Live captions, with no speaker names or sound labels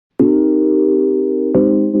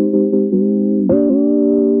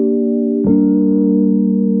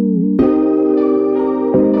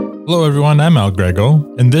Hello everyone, I'm Al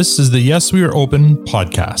Grego, and this is the Yes We Are Open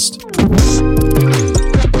podcast.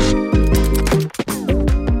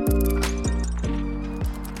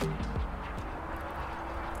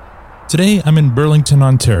 Today I'm in Burlington,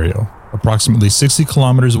 Ontario, approximately 60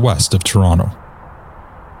 kilometers west of Toronto.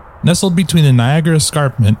 Nestled between the Niagara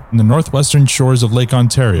Escarpment and the northwestern shores of Lake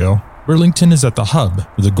Ontario, Burlington is at the hub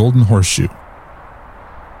of the Golden Horseshoe.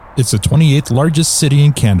 It's the 28th largest city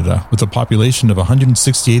in Canada with a population of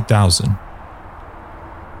 168,000.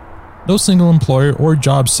 No single employer or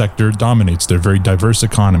job sector dominates their very diverse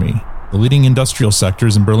economy. The leading industrial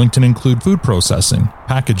sectors in Burlington include food processing,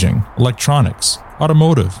 packaging, electronics,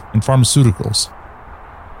 automotive, and pharmaceuticals.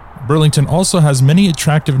 Burlington also has many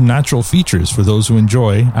attractive natural features for those who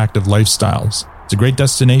enjoy active lifestyles. It's a great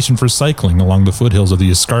destination for cycling along the foothills of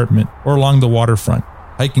the escarpment or along the waterfront,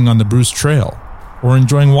 hiking on the Bruce Trail, or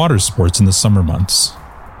enjoying water sports in the summer months.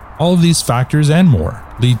 All of these factors and more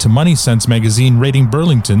lead to Money Sense magazine rating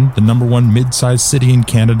Burlington the #1 mid-sized city in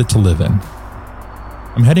Canada to live in.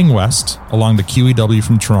 I'm heading west along the QEW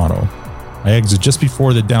from Toronto. I exit just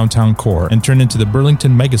before the downtown core and turn into the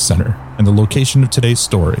Burlington Mega Centre and the location of today's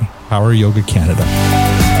story, Power Yoga Canada.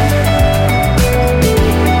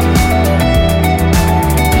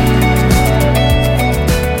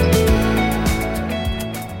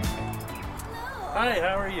 Hi,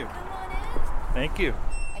 how are you? Thank you.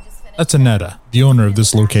 That's Annetta, the owner of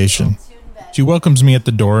this location. She welcomes me at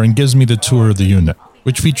the door and gives me the tour of the unit,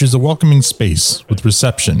 which features a welcoming space with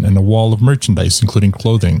reception and a wall of merchandise including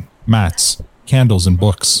clothing, mats, candles, and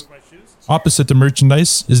books. Opposite the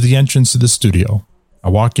merchandise is the entrance to the studio. I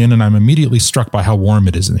walk in and I'm immediately struck by how warm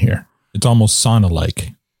it is in here. It's almost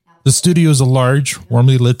sauna-like. The studio is a large,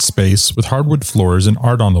 warmly lit space with hardwood floors and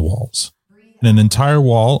art on the walls, and an entire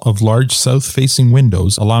wall of large south-facing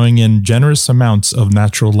windows allowing in generous amounts of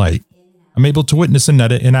natural light. I'm able to witness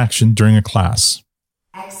Annetta in action during a class.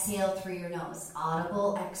 Exhale through your nose.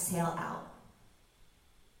 Audible, exhale out.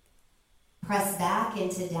 Press back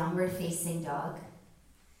into downward facing dog.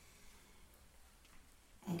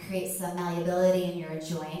 And create some malleability in your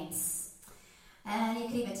joints. And you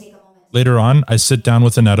can even take a moment. Later on, I sit down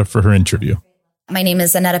with Annetta for her interview. My name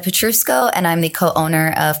is Annetta Petrusko, and I'm the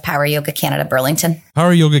co-owner of Power Yoga Canada Burlington.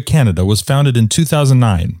 Power Yoga Canada was founded in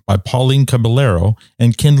 2009 by Pauline Caballero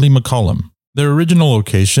and Kindley McCollum. Their original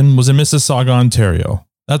location was in Mississauga, Ontario.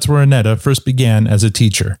 That's where Annetta first began as a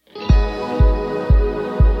teacher.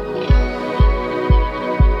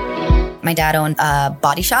 My dad owned a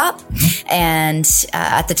body shop, and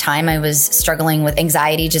at the time I was struggling with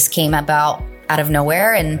anxiety, just came about out of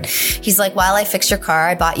nowhere. And he's like, while I fix your car,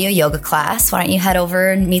 I bought you a yoga class. Why don't you head over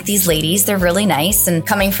and meet these ladies? They're really nice. And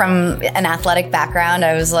coming from an athletic background,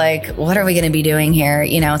 I was like, what are we going to be doing here?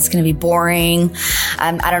 You know, it's going to be boring.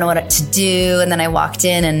 I don't know what to do. And then I walked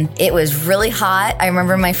in and it was really hot. I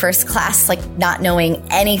remember my first class, like not knowing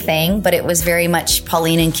anything, but it was very much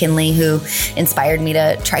Pauline and Kindley who inspired me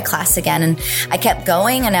to try class again. And I kept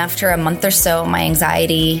going. And after a month or so, my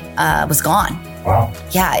anxiety was gone. Wow.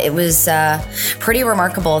 Yeah, it was pretty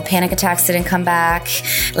remarkable. Panic attacks didn't come back.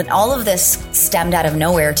 And all of this stemmed out of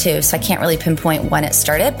nowhere too, so I can't really pinpoint when it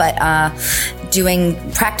started, but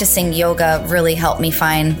practicing yoga really helped me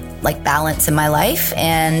find like balance in my life.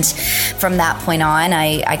 And from that point on,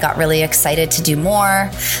 I got really excited to do more.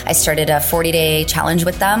 I started a 40-day challenge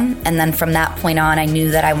with them. And then from that point on, I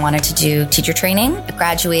knew that I wanted to do teacher training. I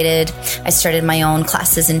graduated. I started my own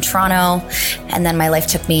classes in Toronto. And then my life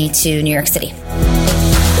took me to New York City.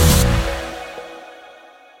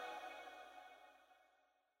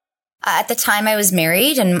 At the time I was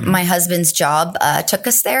married and my husband's job took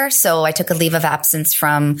us there. So I took a leave of absence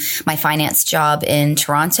from my finance job in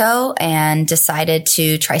Toronto and decided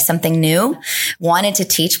to try something new. Wanted to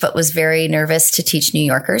teach, but was very nervous to teach New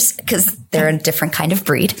Yorkers because they're a different kind of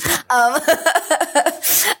breed.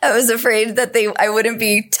 I was afraid that I wouldn't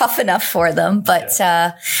be tough enough for them, but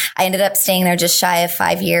I ended up staying there just shy of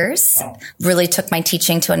 5 years. Really took my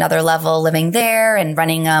teaching to another level, living there and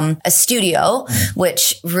running a studio,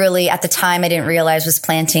 which really at the time I didn't realize was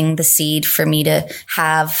planting the seed for me to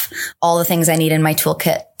have all the things I need in my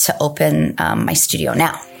toolkit to open my studio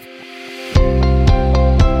now.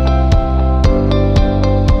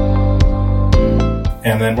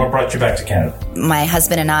 And then what brought you back to Canada? My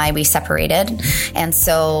husband and I, we separated. And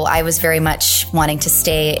so I was very much wanting to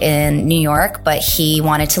stay in New York, but he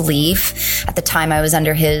wanted to leave. At the time I was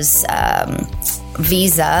under his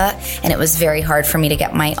visa and it was very hard for me to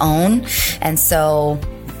get my own. And so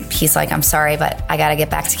he's like, I'm sorry, but I got to get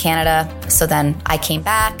back to Canada. So then I came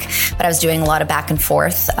back, but I was doing a lot of back and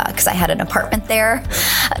forth because I had an apartment there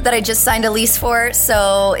that I just signed a lease for.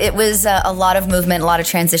 So it was a lot of movement, a lot of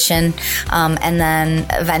transition. And then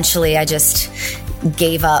eventually I just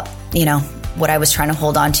gave up, what I was trying to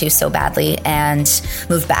hold on to so badly and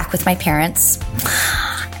moved back with my parents.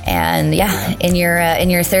 And in your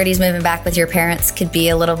 30s, moving back with your parents could be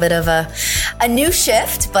a little bit of a new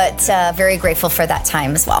shift, but very grateful for that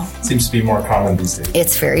time as well. Seems to be more common these days.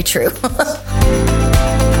 It's very true.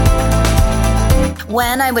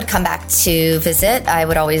 When I would come back to visit, I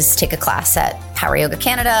would always take a class at Power Yoga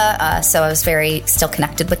Canada, so I was very still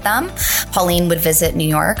connected with them. Pauline would visit New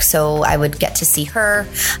York, so I would get to see her.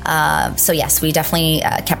 So yes, we definitely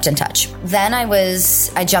kept in touch. Then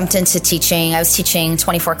I jumped into teaching. I was teaching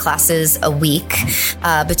 24 classes a week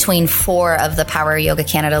between 4 of the Power Yoga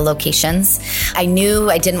Canada locations. I knew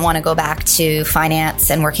I didn't want to go back to finance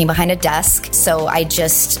and working behind a desk, so I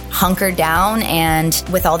just hunkered down, and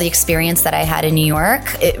with all the experience that I had in New York,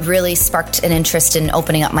 it really sparked an interest in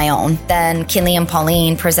opening up my own. Then Kinley and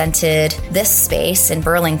Pauline presented this space in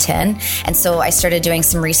Burlington, and so I started doing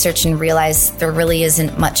some research and realized there really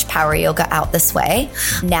isn't much power yoga out this way.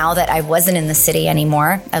 Now that I wasn't in the city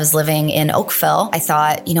anymore, I was living in Oakville, I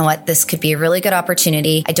thought, you know what, this could be a really good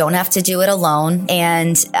opportunity. I don't have to do it alone,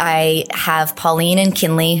 and I have Pauline and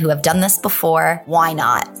Kinley who have done this before. Why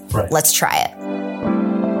not? Right. Let's try it.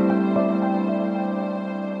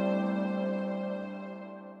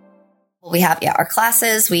 We have our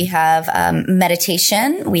classes, we have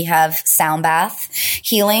meditation, we have sound bath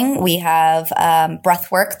healing, we have breath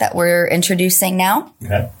work that we're introducing now.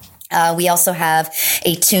 Okay. We also have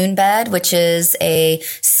a tune bed, which is a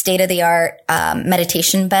state-of-the-art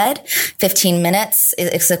meditation bed. 15 minutes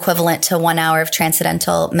is equivalent to 1 hour of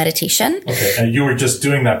transcendental meditation. Okay, and you were just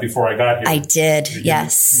doing that before I got here. I did,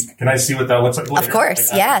 yes. Can I see what that looks like later? Of course,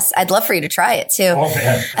 yes. I'd love for you to try it too. Oh,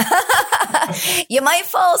 man. You might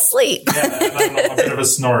fall asleep. Yeah, I'm a bit of a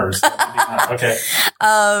snorer. So okay.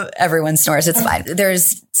 Everyone snores. It's fine.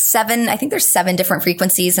 There's 7 different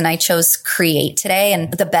frequencies, and I chose Create today,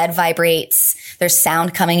 and the bed vibrates. There's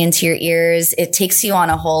sound coming into your ears. It takes you on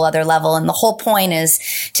a whole other level. And the whole point is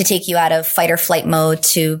to take you out of fight or flight mode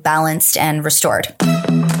to balanced and restored.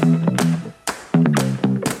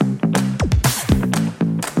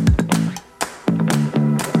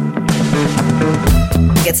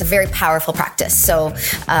 It's a very powerful practice. So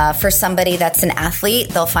for somebody that's an athlete,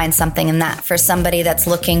 they'll find something in that. For somebody that's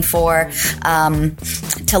looking for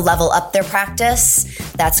to level up their practice,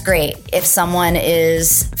 that's great. If someone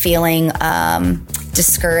is feeling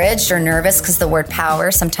discouraged or nervous, because the word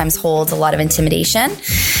power sometimes holds a lot of intimidation,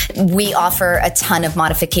 we offer a ton of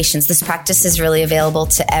modifications. This practice is really available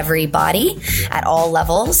to everybody at all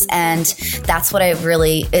levels. And that's what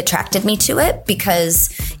really attracted me to it,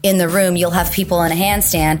 because in the room, you'll have people in a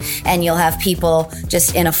handstand and you'll have people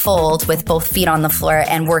just in a fold with both feet on the floor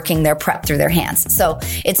and working their prep through their hands. So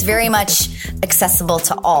it's very much accessible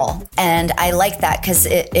to all. And I like that because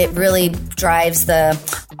it really drives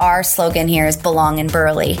our slogan here is belong in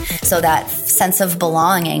Burley. So that sense of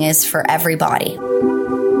belonging is for everybody.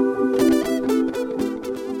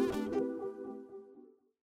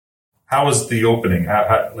 How was the opening?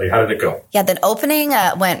 How did it go? Yeah, the opening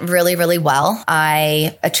went really, really well.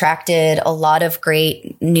 I attracted a lot of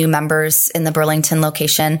great new members in the Burlington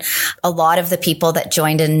location. A lot of the people that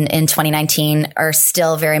joined in 2019 are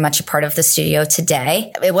still very much a part of the studio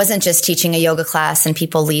today. It wasn't just teaching a yoga class and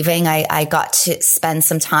people leaving. I got to spend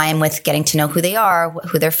some time with getting to know who they are,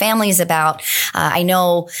 who their family's about. I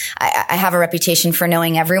know I have a reputation for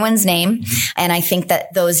knowing everyone's name. And I think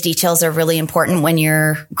that those details are really important when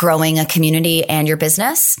you're growing a community and your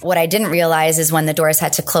business. What I didn't realize is when the doors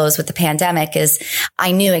had to close with the pandemic is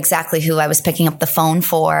I knew exactly who I was picking up the phone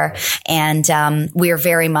for. And we are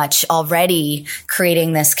very much already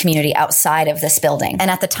creating this community outside of this building. And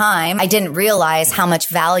at the time, I didn't realize how much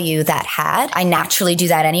value that had. I naturally do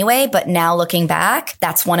that anyway, but now looking back,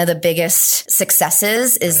 that's one of the biggest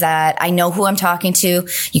successes is that I know who I'm talking to.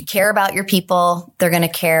 You care about your people. They're going to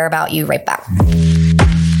care about you right back.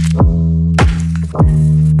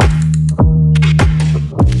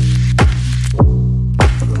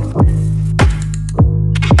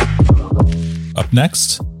 Up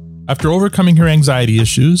next, after overcoming her anxiety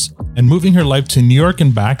issues and moving her life to New York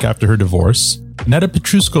and back after her divorce, Annetta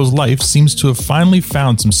Petrusko's life seems to have finally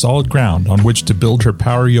found some solid ground on which to build her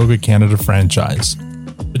Power Yoga Canada franchise.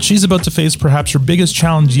 But she's about to face perhaps her biggest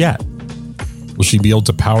challenge yet. Will she be able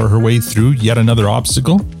to power her way through yet another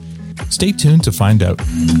obstacle? Stay tuned to find out.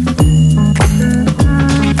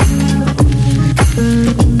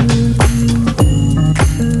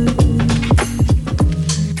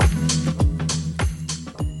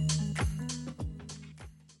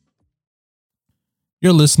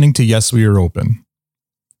 You're listening to Yes, We Are Open.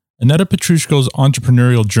 Aneta Petrushko's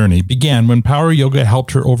entrepreneurial journey began when Power Yoga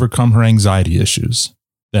helped her overcome her anxiety issues.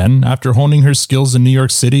 Then, after honing her skills in New York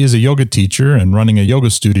City as a yoga teacher and running a yoga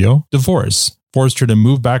studio, divorce forced her to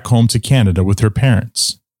move back home to Canada with her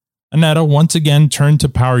parents. Aneta once again turned to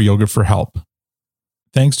Power Yoga for help.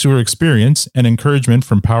 Thanks to her experience and encouragement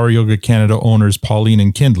from Power Yoga Canada owners Pauline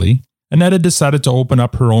and Kindley, Aneta decided to open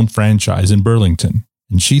up her own franchise in Burlington,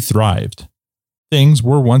 and she thrived. Things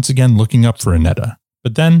were once again looking up for Aneta,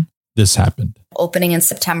 but then this happened. Opening in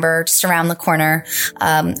September, just around the corner,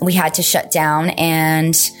 we had to shut down.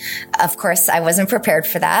 And of course, I wasn't prepared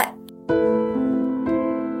for that.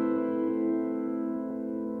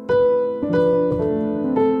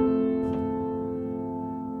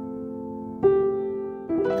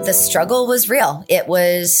 The struggle was real. It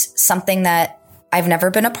was something that I've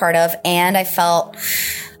never been a part of. And I felt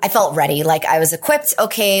ready, like I was equipped.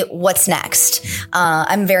 Okay, what's next?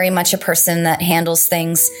 I'm very much a person that handles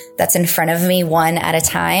things that's in front of me one at a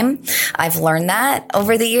time. I've learned that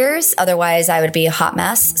over the years. Otherwise, I would be a hot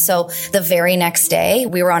mess. So the very next day,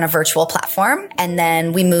 we were on a virtual platform and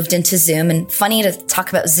then we moved into Zoom. And funny to talk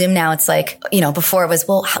about Zoom now. It's like, before it was,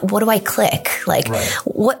 well, what do I click? Like,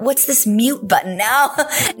 what's this mute button?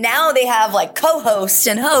 Now they have like co-host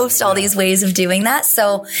and host, all these ways of doing that.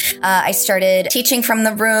 So I started teaching from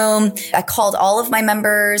the room. I called all of my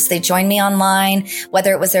members. They joined me online,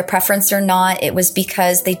 whether it was their preference or not. It was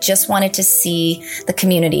because they just wanted to see the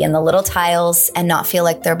community and the little tiles and not feel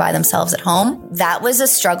like they're by themselves at home. That was a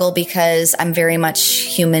struggle because I'm very much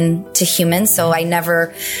human to human. So I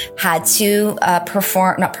never had to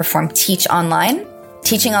teach online.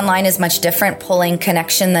 Teaching online is much different, pulling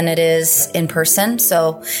connection than it is in person.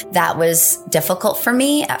 So that was difficult for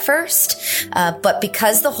me at first. But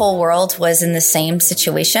because the whole world was in the same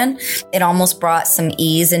situation, it almost brought some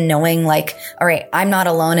ease in knowing like, all right, I'm not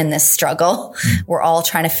alone in this struggle. We're all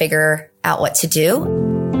trying to figure out what to do.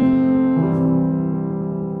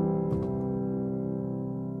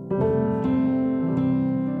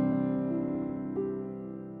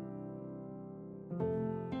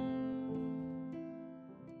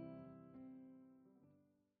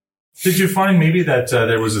 Did you find maybe that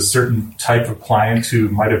there was a certain type of client who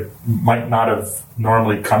might not have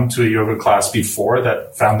normally come to a yoga class before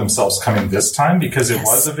that found themselves coming this time because it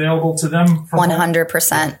was available to them?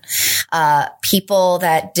 100%. People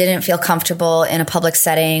that didn't feel comfortable in a public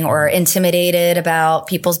setting or intimidated about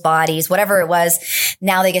people's bodies, whatever it was,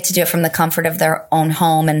 now they get to do it from the comfort of their own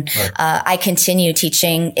home. And I continue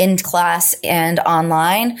teaching in class and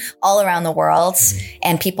online all around the world.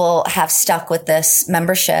 And people have stuck with this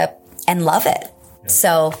membership and love it. Yeah.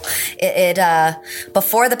 So it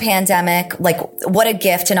before the pandemic, like what a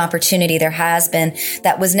gift and opportunity there has been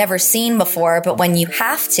that was never seen before. But when you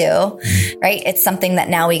have to, right, it's something that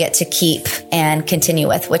now we get to keep and continue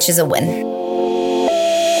with, which is a win.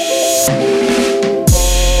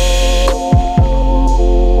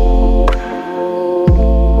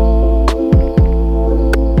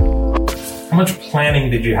 How much planning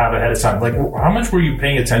did you have ahead of time? Like, how much were you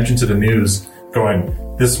paying attention to the news going,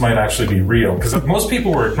 this might actually be real? Because most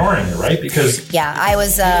people were ignoring it, right? Because I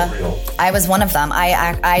was one of them.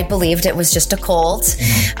 I believed it was just a cold.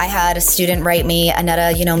 I had a student write me,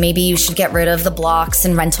 Aneta, maybe you should get rid of the blocks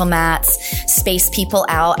and rental mats, space people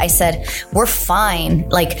out. I said, we're fine.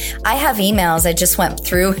 Like, I have emails I just went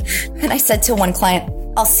through and I said to one client,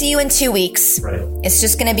 I'll see you in 2 weeks. Right. It's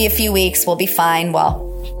just going to be a few weeks. We'll be fine.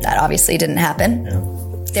 Well, that obviously didn't happen. Yeah.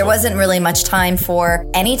 There wasn't really much time for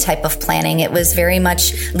any type of planning. It was very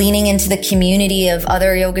much leaning into the community of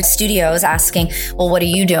other yoga studios asking, well, what are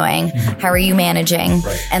you doing? How are you managing?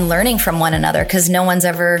 Right. And learning from one another because no one's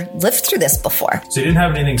ever lived through this before. So you didn't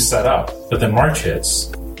have anything set up, but then March hits.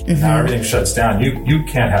 Now everything shuts down. You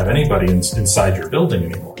can't have anybody inside your building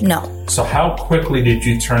anymore. No. So how quickly did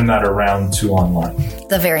you turn that around to online?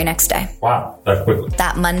 The very next day. Wow, that quickly.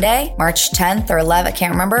 That Monday, March 10th or 11th, I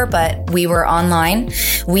can't remember, but we were online.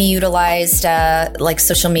 We utilized like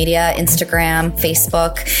social media, Instagram,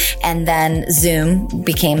 Facebook, and then Zoom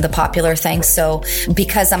became the popular thing. So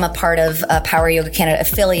because I'm a part of Power Yoga Canada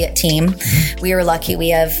affiliate team, we were lucky. We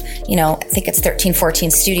have, I think it's 13,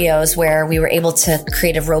 14 studios where we were able to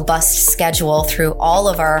create a robust schedule through all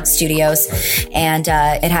of our studios. And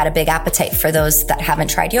it had a big appetite for those that haven't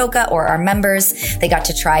tried yoga or our members. They got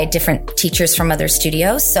to try different teachers from other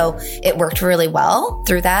studios. So it worked really well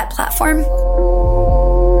through that platform.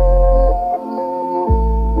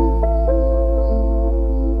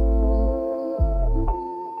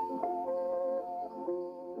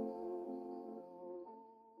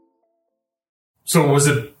 So was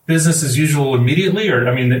it business as usual immediately? Or,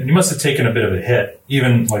 I mean, you must have taken a bit of a hit,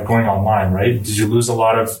 even like going online, right? Did you lose a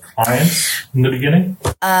lot of clients in the beginning?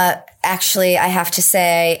 Actually, I have to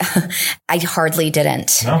say, I hardly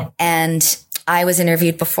didn't. No. And I was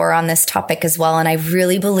interviewed before on this topic as well. And I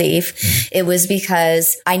really believe it was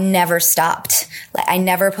because I never stopped. I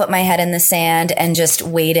never put my head in the sand and just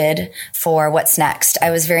waited for what's next.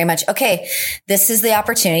 I was very much, okay, this is the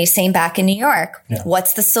opportunity. Same back in New York. Yeah.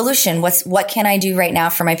 What's the solution? What can I do right now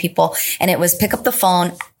for my people? And it was pick up the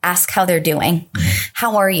phone, ask how they're doing.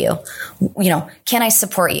 How are you? Can I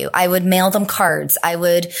support you? I would mail them cards. I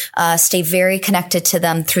would stay very connected to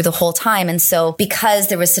them through the whole time. And so because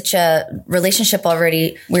there was such a relationship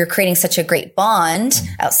already, we were creating such a great bond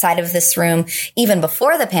outside of this room, even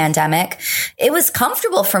before the pandemic, it was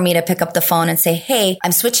comfortable for me to pick up the phone and say, hey,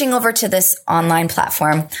 I'm switching over to this online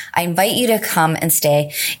platform. I invite you to come and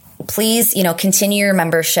stay. Please, continue your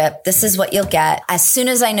membership. This is what you'll get. As soon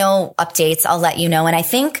as I know updates, I'll let you know. And I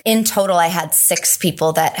think in total, I had 6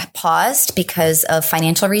 people that paused because of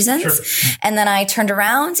financial reasons. Sure. And then I turned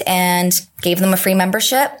around and gave them a free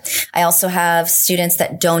membership. I also have students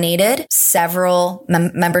that donated several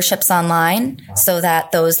memberships online so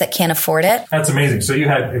that those that can't afford it. That's amazing. So you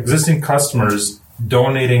had existing customers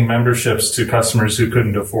donating memberships to customers who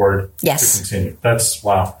couldn't afford to continue. That's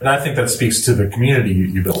wow. And I think that speaks to the community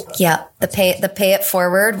you built. Yeah. The pay it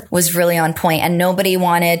forward was really on point, and nobody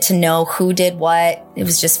wanted to know who did what. It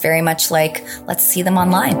was just very much like, let's see them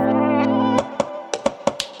online.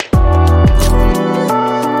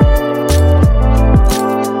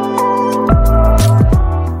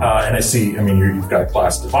 And I see, you've got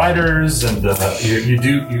class dividers, and you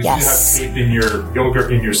do have tape in your yoga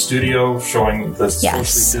in your studio showing the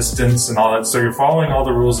socially distance and all that. So you're following all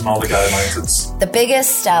the rules and all the guidelines. The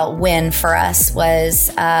biggest win for us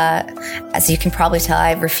was, as you can probably tell,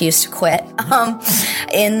 I refused to quit.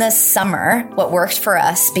 In the summer, what worked for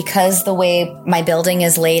us, because the way my building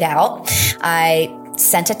is laid out, I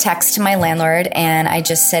sent a text to my landlord and I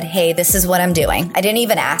just said, hey, this is what I'm doing. I didn't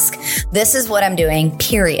even ask. This is what I'm doing,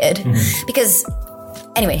 period. Mm-hmm. Because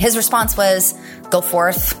anyway, his response was, go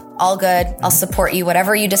forth. All good. I'll support you,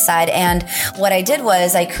 whatever you decide. And what I did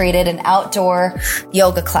was I created an outdoor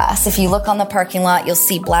yoga class. If you look on the parking lot, you'll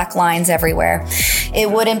see black lines everywhere. It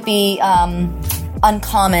wouldn't be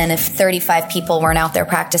uncommon if 35 people weren't out there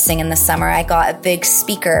practicing in the summer. I got a big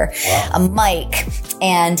speaker, a mic,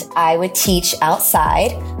 and I would teach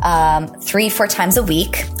outside 3-4 times a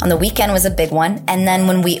week. On the weekend was a big one. And then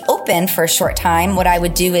when we opened for a short time, what I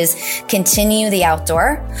would do is continue the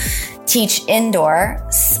outdoor, teach indoor,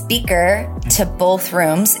 speaker to both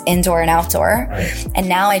rooms, indoor and outdoor. Right. And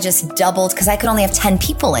now I just doubled because I could only have 10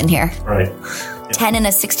 people in here. Right. 10 in a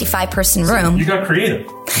 65-person room. You got creative.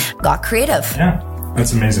 Got creative. Yeah.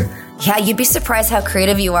 That's amazing. Yeah, you'd be surprised how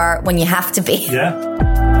creative you are when you have to be. Yeah.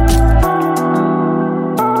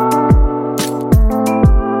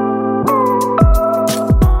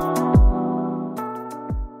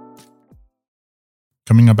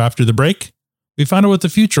 Coming up after the break, we find out what the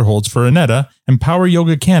future holds for Aneta and Power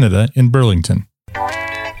Yoga Canada in Burlington.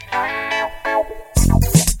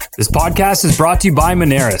 This podcast is brought to you by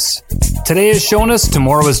Moneris. Today has shown us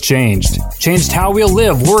tomorrow has changed. Changed how we'll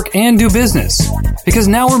live, work, and do business. Because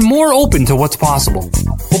now we're more open to what's possible.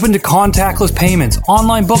 Open to contactless payments,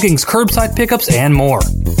 online bookings, curbside pickups, and more.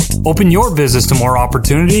 Open your business to more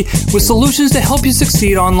opportunity with solutions to help you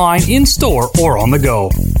succeed online, in-store, or on the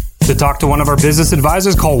go. To talk to one of our business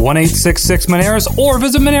advisors, call 1-866-Moneris or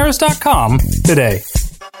visit Moneris.com today.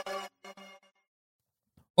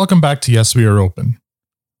 Welcome back to Yes, We Are Open.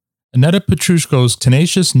 Aneta Petrushko's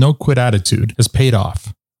tenacious no-quit attitude has paid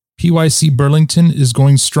off. PYC Burlington is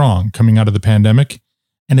going strong coming out of the pandemic,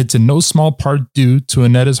 and it's in no small part due to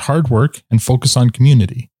Aneta's hard work and focus on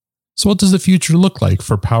community. So what does the future look like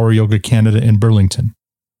for Power Yoga Canada in Burlington?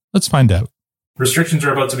 Let's find out. Restrictions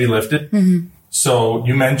are about to be lifted. Mm-hmm. So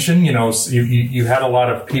you mentioned, you had a lot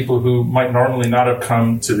of people who might normally not have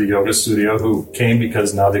come to the yoga studio who came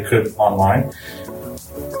because now they could online.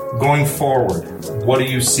 Going forward, what do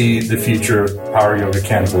you see the future of Power Yoga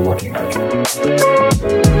Canada looking like?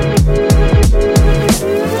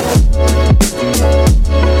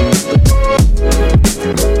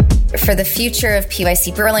 For the future of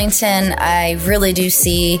PYC Burlington, I really do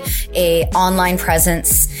see a online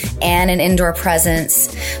presence and an indoor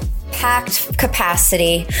presence. Packed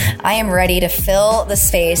capacity. I am ready to fill the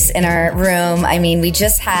space in our room. I mean, we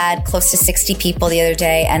just had close to 60 people the other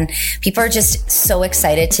day, and people are just so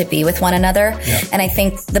excited to be with one another. Yeah. And I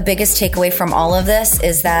think the biggest takeaway from all of this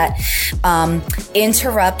is that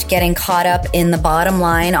interrupt getting caught up in the bottom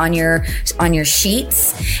line on your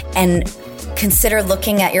sheets and consider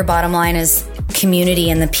looking at your bottom line as community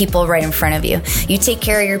and the people right in front of you. You take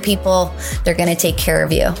care of your people, they're going to take care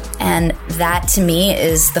of you. And that to me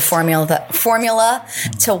is the formula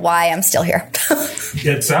to why I'm still here.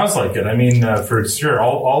 It sounds like it. I mean, for sure,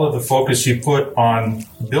 all of the focus you put on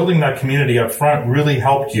building that community up front really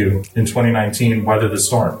helped you in 2019 weather the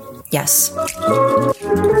storm. Yes.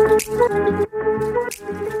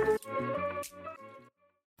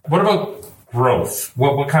 What about growth?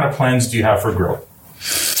 What kind of plans do you have for growth,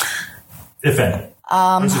 if any?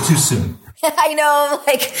 Or is it too soon? I know,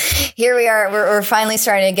 like, here we are. We're finally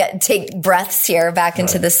starting to take breaths here back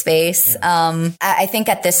into the space. I think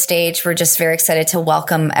at this stage, we're just very excited to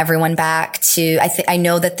welcome everyone back to, I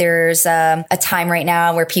know that there's a time right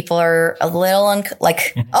now where people are a little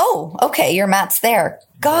oh, okay, your mat's there.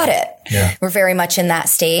 Got it. Yeah. We're very much in that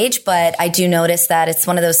stage, but I do notice that it's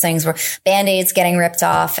one of those things where Band-Aids getting ripped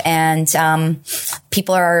off and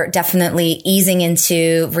people are definitely easing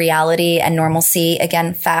into reality and normalcy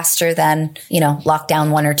again faster than,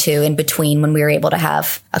 lockdown 1 or 2 in between when we were able to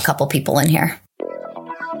have a couple people in here.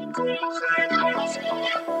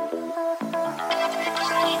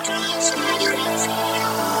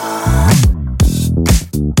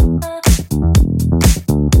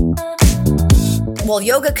 Well,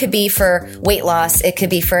 yoga could be for weight loss. It could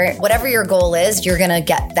be for whatever your goal is. You're going to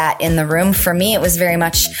get that in the room. For me, it was very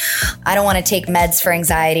much, I don't want to take meds for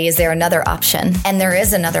anxiety. Is there another option? And there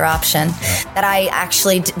is another option that I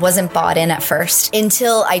actually wasn't bought in at first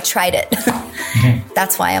until I tried it.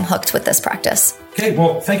 That's why I'm hooked with this practice. Okay,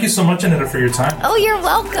 well, thank you so much, Aneta, for your time. Oh, you're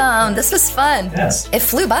welcome. This was fun. Yes. It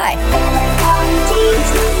flew by.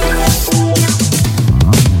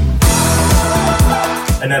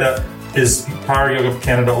 Aneta, is Power Yoga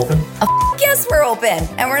Canada open? Oh, yes, we're open,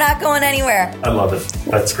 and we're not going anywhere. I love it.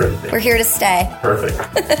 That's great. We're here to stay. Perfect.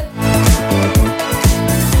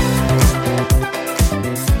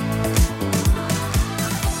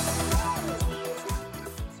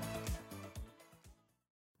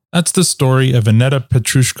 That's the story of Aneta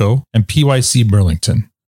Petrushko and PYC Burlington.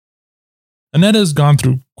 Aneta has gone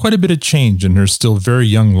through quite a bit of change in her still very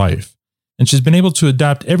young life, and she's been able to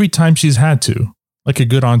adapt every time she's had to, like a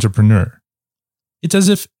good entrepreneur. It's as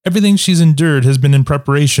if everything she's endured has been in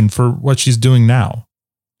preparation for what she's doing now.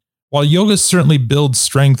 While yoga certainly builds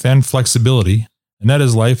strength and flexibility,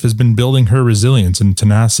 Aneta's life has been building her resilience and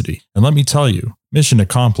tenacity. And let me tell you, mission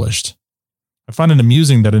accomplished. I find it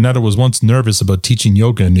amusing that Aneta was once nervous about teaching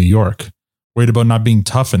yoga in New York, worried about not being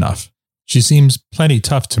tough enough. She seems plenty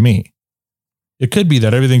tough to me. It could be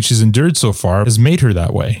that everything she's endured so far has made her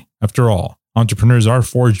that way. After all, entrepreneurs are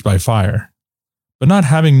forged by fire. But not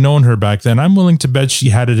having known her back then, I'm willing to bet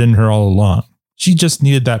she had it in her all along. She just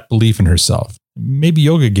needed that belief in herself. Maybe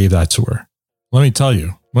yoga gave that to her. Let me tell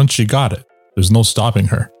you, once she got it, there's no stopping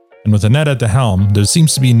her. And with Aneta at the helm, there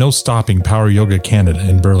seems to be no stopping Power Yoga Canada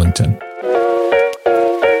in Burlington.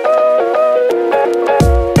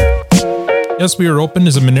 Yes, We Are Open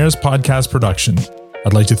is a Moneris podcast production.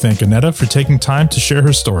 I'd like to thank Aneta for taking time to share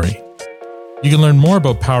her story. You can learn more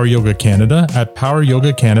about Power Yoga Canada at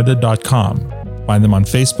poweryogacanada.com. Find them on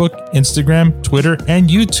Facebook, Instagram, Twitter, and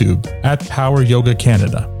YouTube at Power Yoga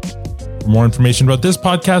Canada. For more information about this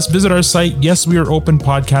podcast, visit our site,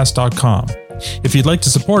 yesweareopenpodcast.com. If you'd like to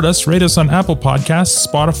support us, rate us on Apple Podcasts,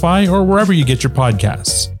 Spotify, or wherever you get your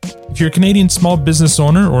podcasts. If you're a Canadian small business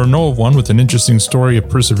owner or know of one with an interesting story of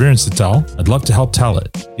perseverance to tell, I'd love to help tell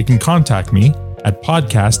it. You can contact me at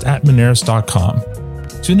podcast@moneris.com.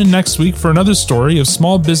 Tune in next week for another story of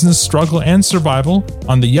small business struggle and survival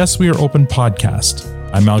on the Yes We Are Open podcast.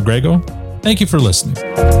 I'm Al Grego. Thank you for listening.